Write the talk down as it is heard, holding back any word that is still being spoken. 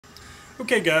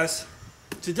Okay guys,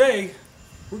 today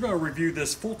we're going to review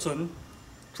this Fulton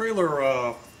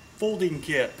trailer folding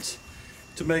kit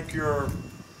to make your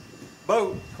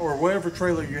boat or whatever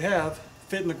trailer you have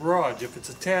fit in the garage if it's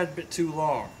a tad bit too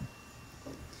long.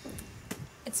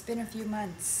 It's been a few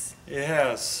months. It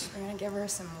has. We're going to give her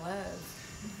some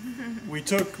love. We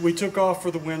took off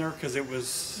for the winter because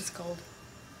It's cold.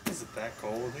 Is it that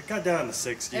cold? It got down to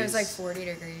 60s. It was like 40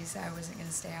 degrees. I wasn't going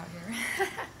to stay out here.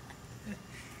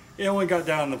 It only got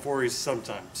down in the 40s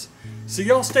sometimes. So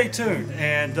y'all stay tuned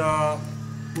and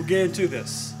we'll get into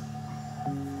this.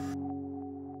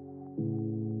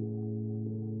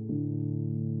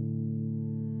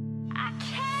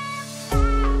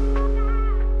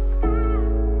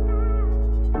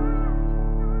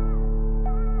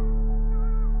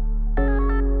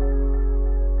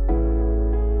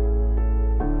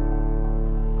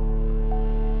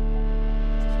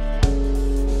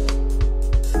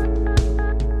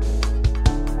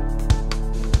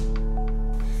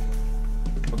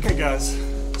 Okay guys,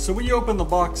 so when you open the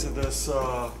box of this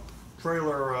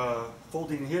trailer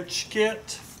folding hitch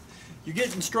kit, you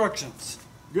get instructions,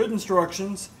 good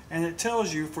instructions, and it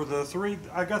tells you for the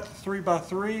I got the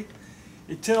 3x3,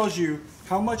 it tells you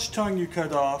how much tongue you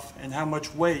cut off and how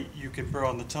much weight you can put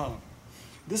on the tongue.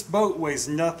 This boat weighs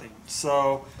nothing,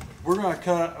 so we're going to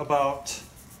cut about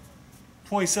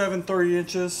 27-30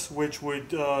 inches, which would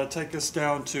take us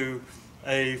down to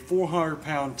a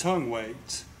 400-pound tongue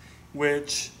weight,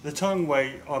 which the tongue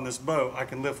weight on this boat I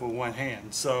can lift with one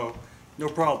hand, so no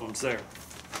problems there.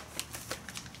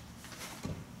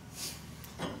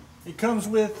 It comes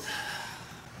with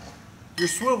your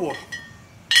swivel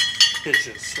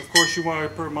hitches. Of course you want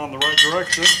to put them on the right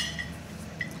direction,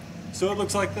 so it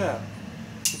looks like that.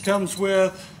 It comes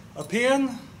with a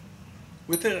pin,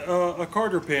 with a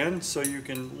Carter pin so you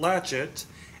can latch it,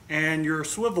 and your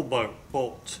swivel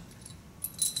bolt.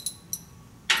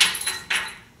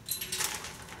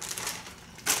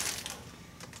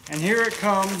 And here it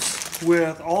comes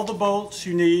with all the bolts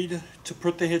you need to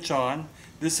put the hitch on.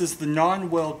 This is the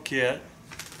non-weld kit.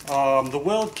 The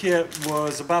weld kit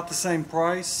was about the same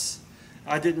price.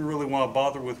 I didn't really want to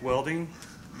bother with welding,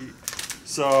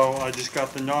 so I just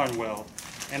got the non-weld.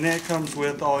 And then it comes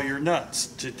with all your nuts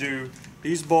to do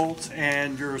these bolts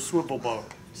and your swivel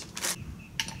bolts.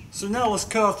 So now let's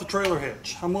cut off the trailer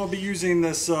hitch. I'm going to be using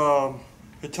this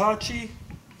Hitachi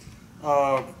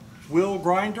wheel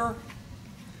grinder.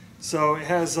 So it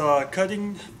has a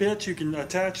cutting bit you can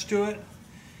attach to it.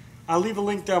 I'll leave a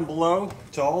link down below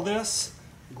to all this.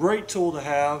 Great tool to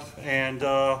have, and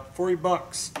 40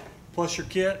 bucks plus your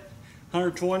kit,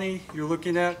 120 you're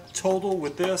looking at total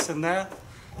with this and that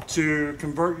to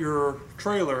convert your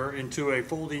trailer into a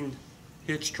folding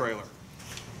hitch trailer.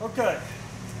 Okay,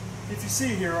 if you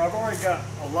see here, I've already got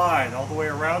a line all the way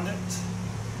around it.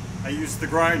 I used the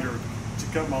grinder to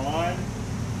cut my line.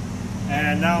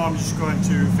 And now I'm just going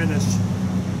to finish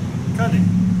cutting.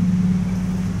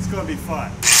 It's going to be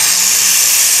fun.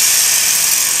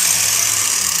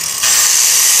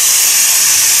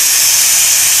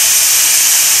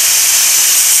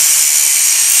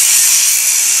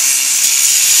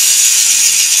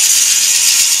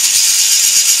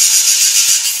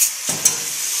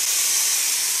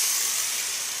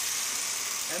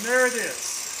 And there it is.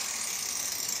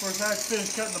 Of course, I have to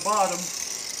finish cutting the bottom,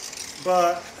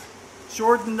 but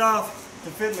short enough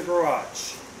to fit in the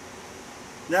garage.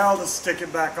 Now let's stick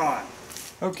it back on.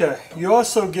 Okay, you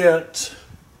also get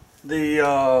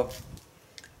the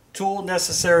tool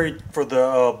necessary for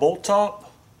the bolt top,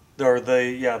 or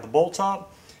the bolt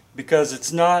top, because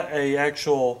it's not a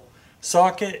actual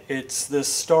socket, it's this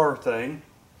star thing.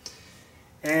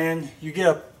 And you get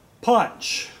a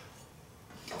punch.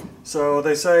 So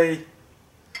they say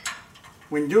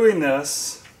when doing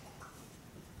this,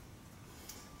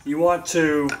 you want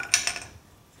to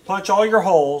punch all your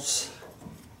holes,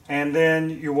 and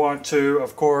then you want to,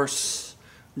 of course,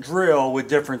 drill with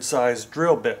different sized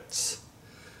drill bits.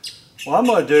 What I'm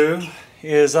going to do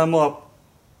is I'm going to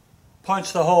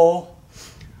punch the hole.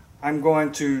 I'm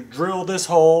going to drill this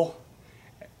hole,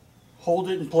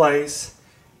 hold it in place,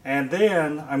 and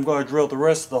then I'm going to drill the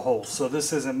rest of the holes so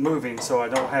this isn't moving, so I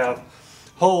don't have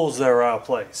holes that are out of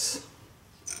place.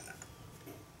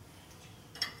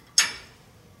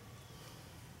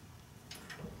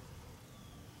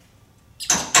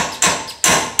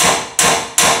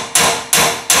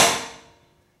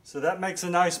 So that makes a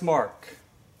nice mark.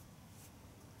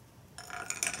 Wow,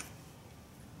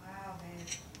 babe. You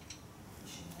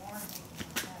should warn me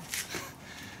about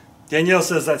that. Danielle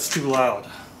says that's too loud.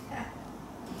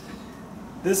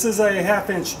 This is a 1/2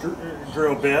 inch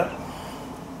drill bit.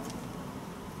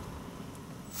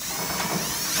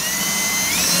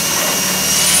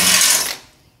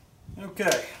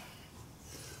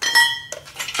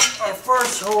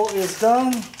 hole is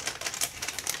done,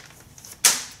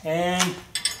 and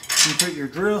you put your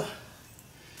drill,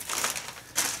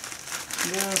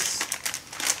 yes,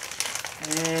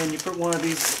 and you put one of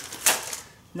these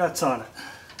nuts on it.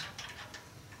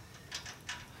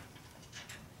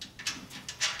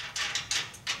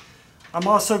 I'm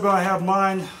also going to have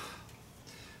mine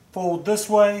fold this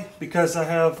way because I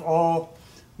have all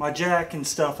my jack and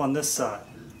stuff on this side.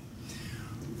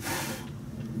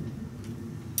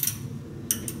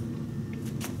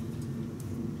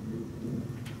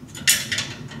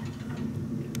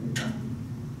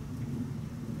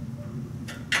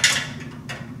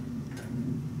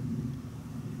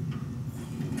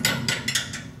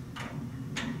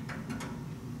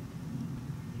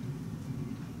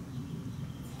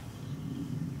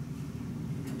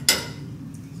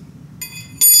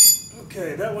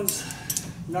 Okay, that one's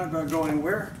not going to go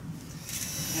anywhere,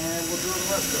 and we'll do the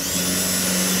rest of it.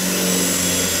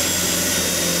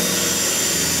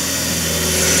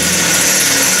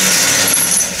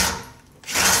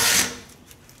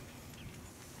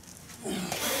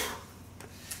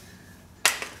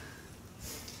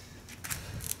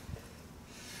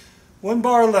 One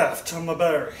bar left on my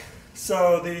battery,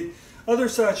 so the other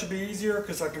side should be easier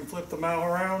because I can flip the mount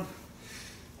around,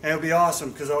 and it'll be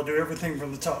awesome because I'll do everything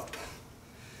from the top.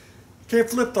 Can't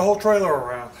flip the whole trailer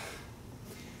around.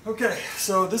 Okay,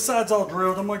 so this side's all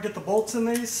drilled. I'm going to get the bolts in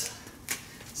these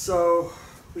so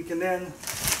we can then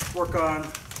work on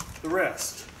the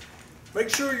rest. Make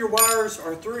sure your wires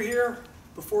are through here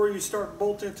before you start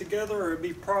bolting it together or it'd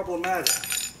be problematic.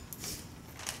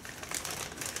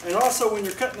 And also when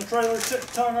you're cutting the trailer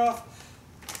tongue off,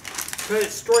 cut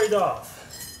it straight off.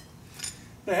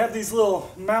 They have these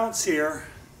little mounts here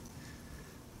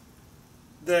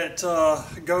that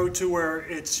go to where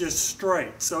it's just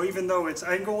straight. So even though it's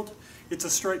angled, it's a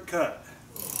straight cut.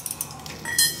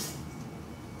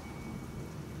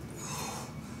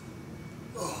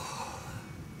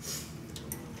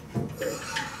 There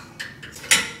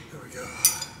we go.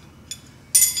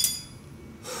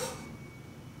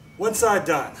 One side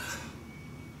done.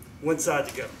 One side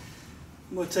to go.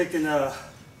 I'm going to take and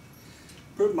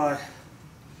put my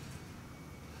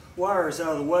wires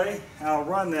out of the way. I'll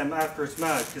run them after it's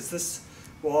mounted because this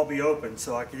will all be open,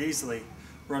 so I could easily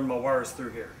run my wires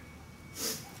through here.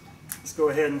 Let's go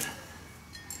ahead and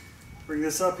bring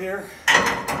this up here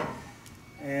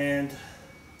and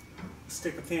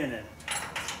stick a pin in it.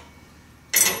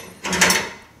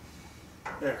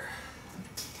 There.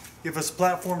 Give us a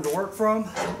platform to work from.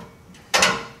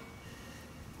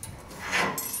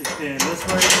 Stick the pin in this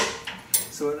way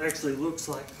so it actually looks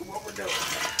like what we're doing.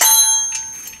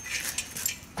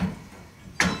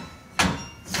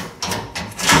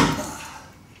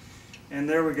 And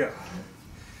there we go.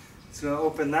 It's going to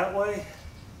open that way,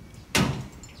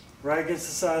 right against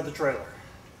the side of the trailer.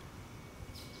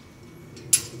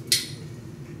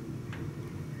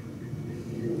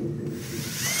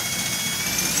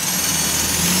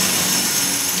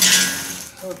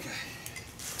 Okay.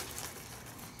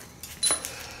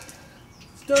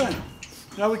 It's done.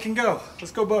 Now we can go.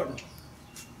 Let's go boating.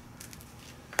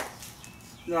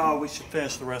 No, we should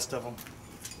finish the rest of them.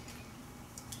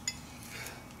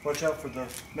 Watch out for the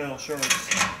metal shards.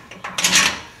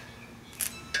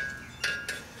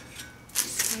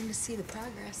 Time to see the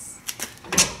progress.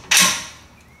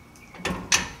 There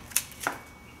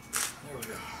we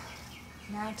go.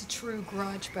 Now it's a true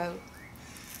garage boat.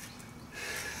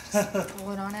 Just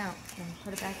pull it on out and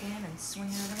put it back in and swing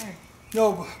it over there.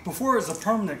 No, before it was a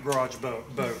permanent garage boat.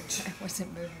 It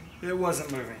wasn't moving. It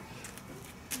wasn't moving.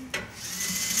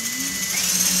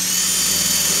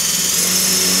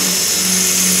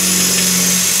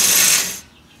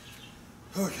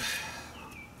 Okay.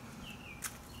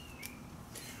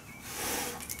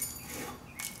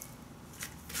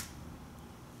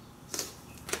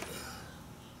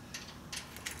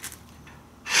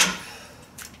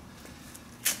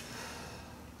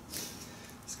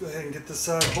 Let's go ahead and get this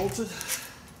side bolted.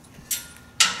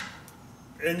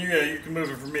 And yeah, you can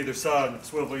move it from either side and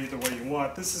swivel either way you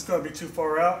want. This is going to be too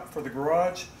far out for the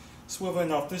garage.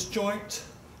 Swiveling off this joint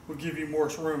will give you more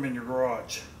room in your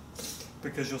garage,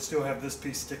 because you'll still have this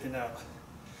piece sticking out.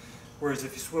 Whereas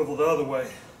if you swivel the other way,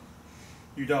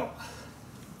 you don't.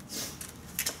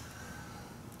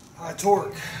 High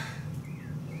torque.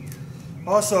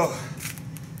 Also,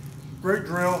 great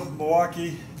drill.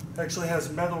 Milwaukee actually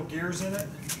has metal gears in it.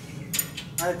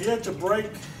 I've yet to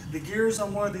break the gears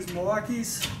on one of these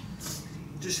Milwaukees.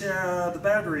 Just the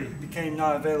battery became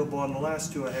not available on the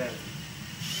last two I had.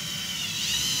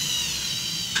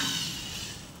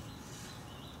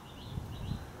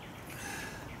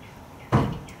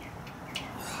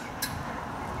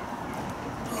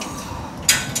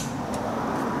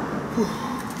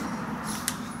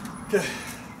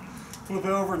 flip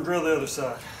it over and drill the other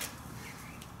side.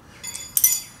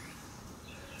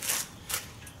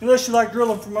 Unless you like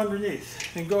drilling from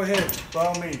underneath, then go ahead, by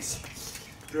all means,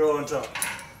 drill on top.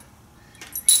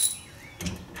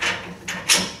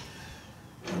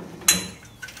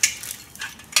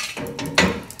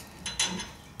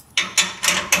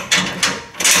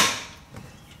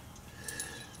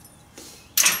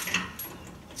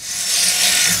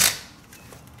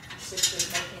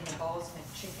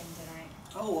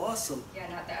 Oh, awesome. Yeah,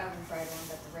 not the oven fried one,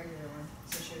 but the regular one.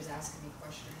 So she was asking me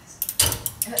questions.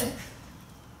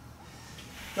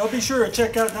 Y'all be sure to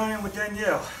check out Dining with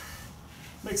Danielle.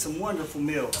 Make some wonderful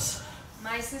meals.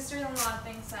 My sister-in-law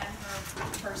thinks I'm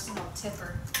her personal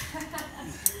tipper.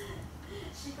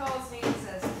 She calls me and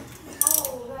says,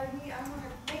 "Oh, I want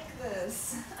to make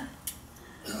this."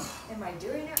 Am I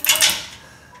doing it right?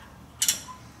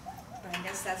 But I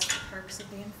guess that's the perks of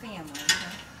being family,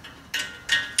 huh?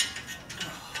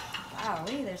 Wow,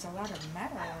 there's a lot of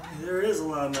metal. There is a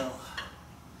lot of metal.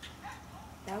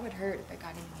 That would hurt if it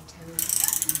got in my toes.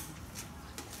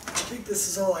 I think this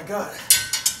is all I got.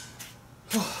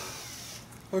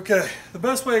 Okay, the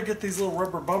best way to get these little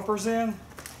rubber bumpers in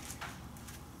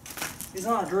is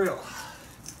on a drill.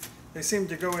 They seem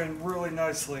to go in really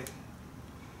nicely.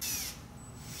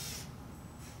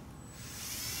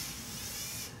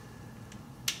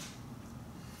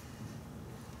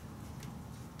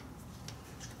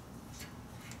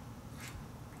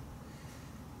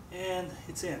 And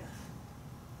it's in.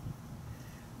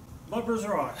 Bumpers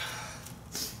are on.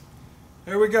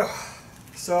 There we go.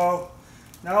 So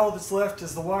now all that's left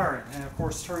is the wiring and of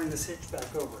course turning this hitch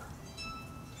back over.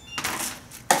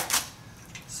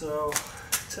 So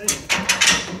take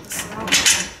this out.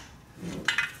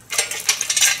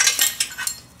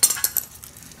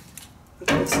 Put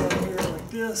this on here like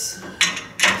this.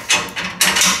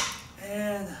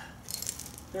 And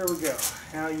there we go.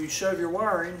 Now you shove your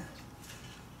wiring,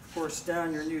 of course,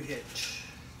 down your new hitch.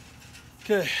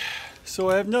 Okay, so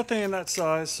I have nothing in that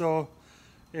size, so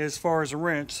as far as a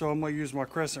wrench, so I'm going to use my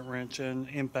crescent wrench and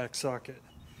impact socket.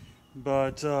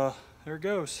 But there it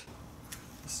goes.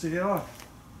 Let's stick it on.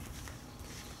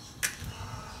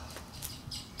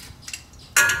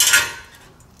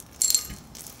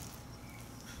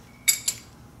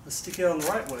 Let's stick it on the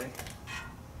right way.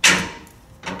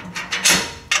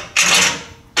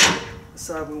 The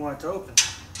side we want it to open.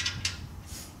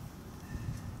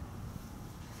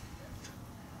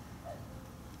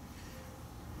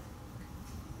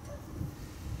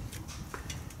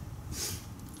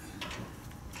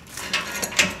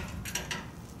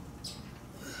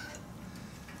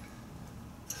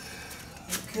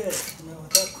 Okay, now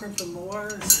without crimping the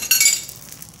wires.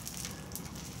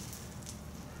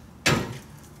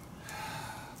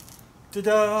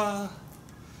 Ta-da!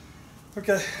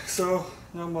 Okay, so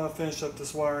now I'm going to finish up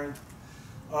this wiring.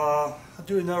 I'll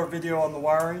do another video on the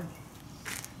wiring.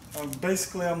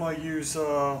 Basically, I'm going to use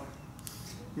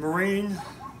marine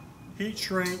heat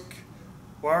shrink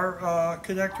wire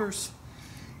connectors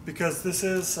because this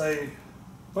is a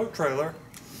boat trailer.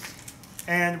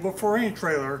 And for any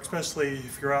trailer, especially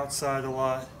if you're outside a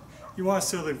lot, you want to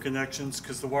seal them connections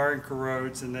because the wiring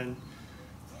corrodes and then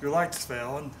your lights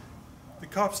fail and the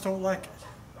cops don't like it.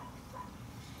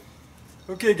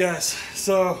 Okay guys,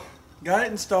 so got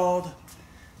it installed.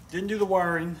 Didn't do the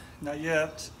wiring, not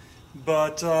yet,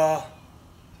 but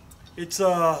it's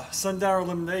sundown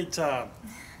lemonade time.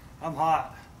 I'm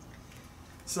hot.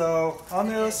 So on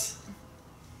this,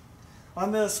 I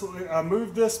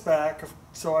moved this back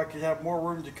so I could have more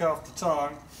room to cut off the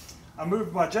tongue. I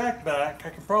moved my jack back. I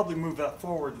can probably move that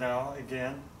forward now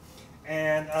again.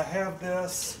 And I have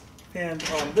this pinned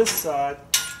on this side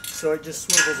so it just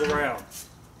swivels around.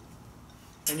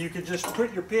 And you can just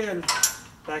put your pin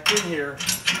back in here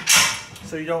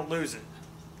so you don't lose it.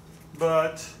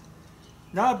 But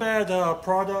not a bad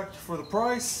product for the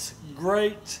price.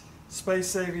 Great space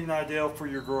saving, ideal for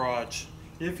your garage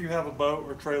if you have a boat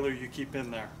or trailer you keep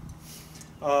in there.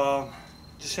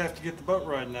 Just have to get the boat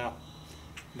right now.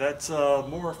 That's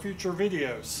more future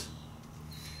videos.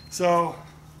 So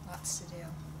lots to do.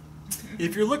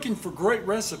 if you're looking for great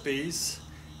recipes,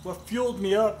 what fueled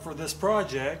me up for this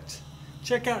project,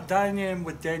 check out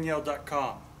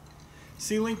diningwithdanielle.com.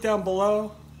 See link down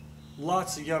below.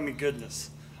 Lots of yummy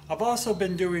goodness. I've also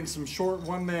been doing some short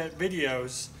 1-minute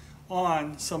videos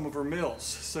on some of her meals,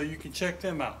 so you can check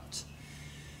them out.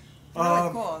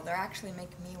 Really cool. They're actually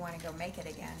making me want to go make it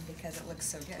again because it looks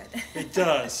so good. It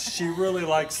does. She really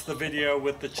likes the video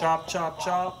with the chop, chop,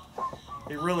 chop.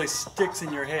 It really sticks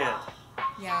in your head.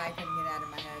 Yeah, I couldn't get out of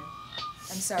my head.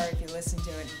 I'm sorry if you listen to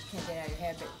it and you can't get out of your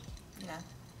head, but you know.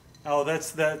 Oh,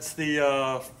 that's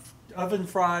the oven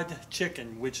fried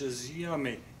chicken, which is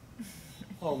yummy.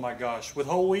 Oh my gosh, with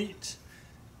whole wheat,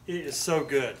 it is so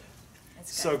good.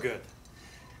 It's So good.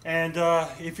 And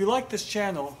if you like this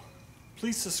channel,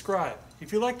 please subscribe.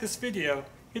 If you like this video,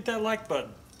 hit that like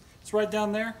button. It's right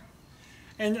down there.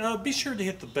 And be sure to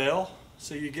hit the bell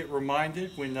so you get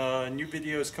reminded when new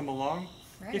videos come along,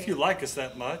 if you like us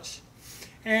that much.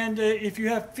 And if you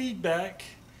have feedback,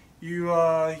 you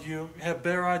have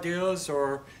better ideas,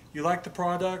 or you like the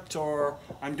product, or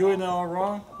I'm doing it all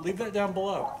wrong, leave that down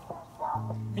below.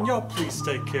 And y'all please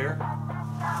take care.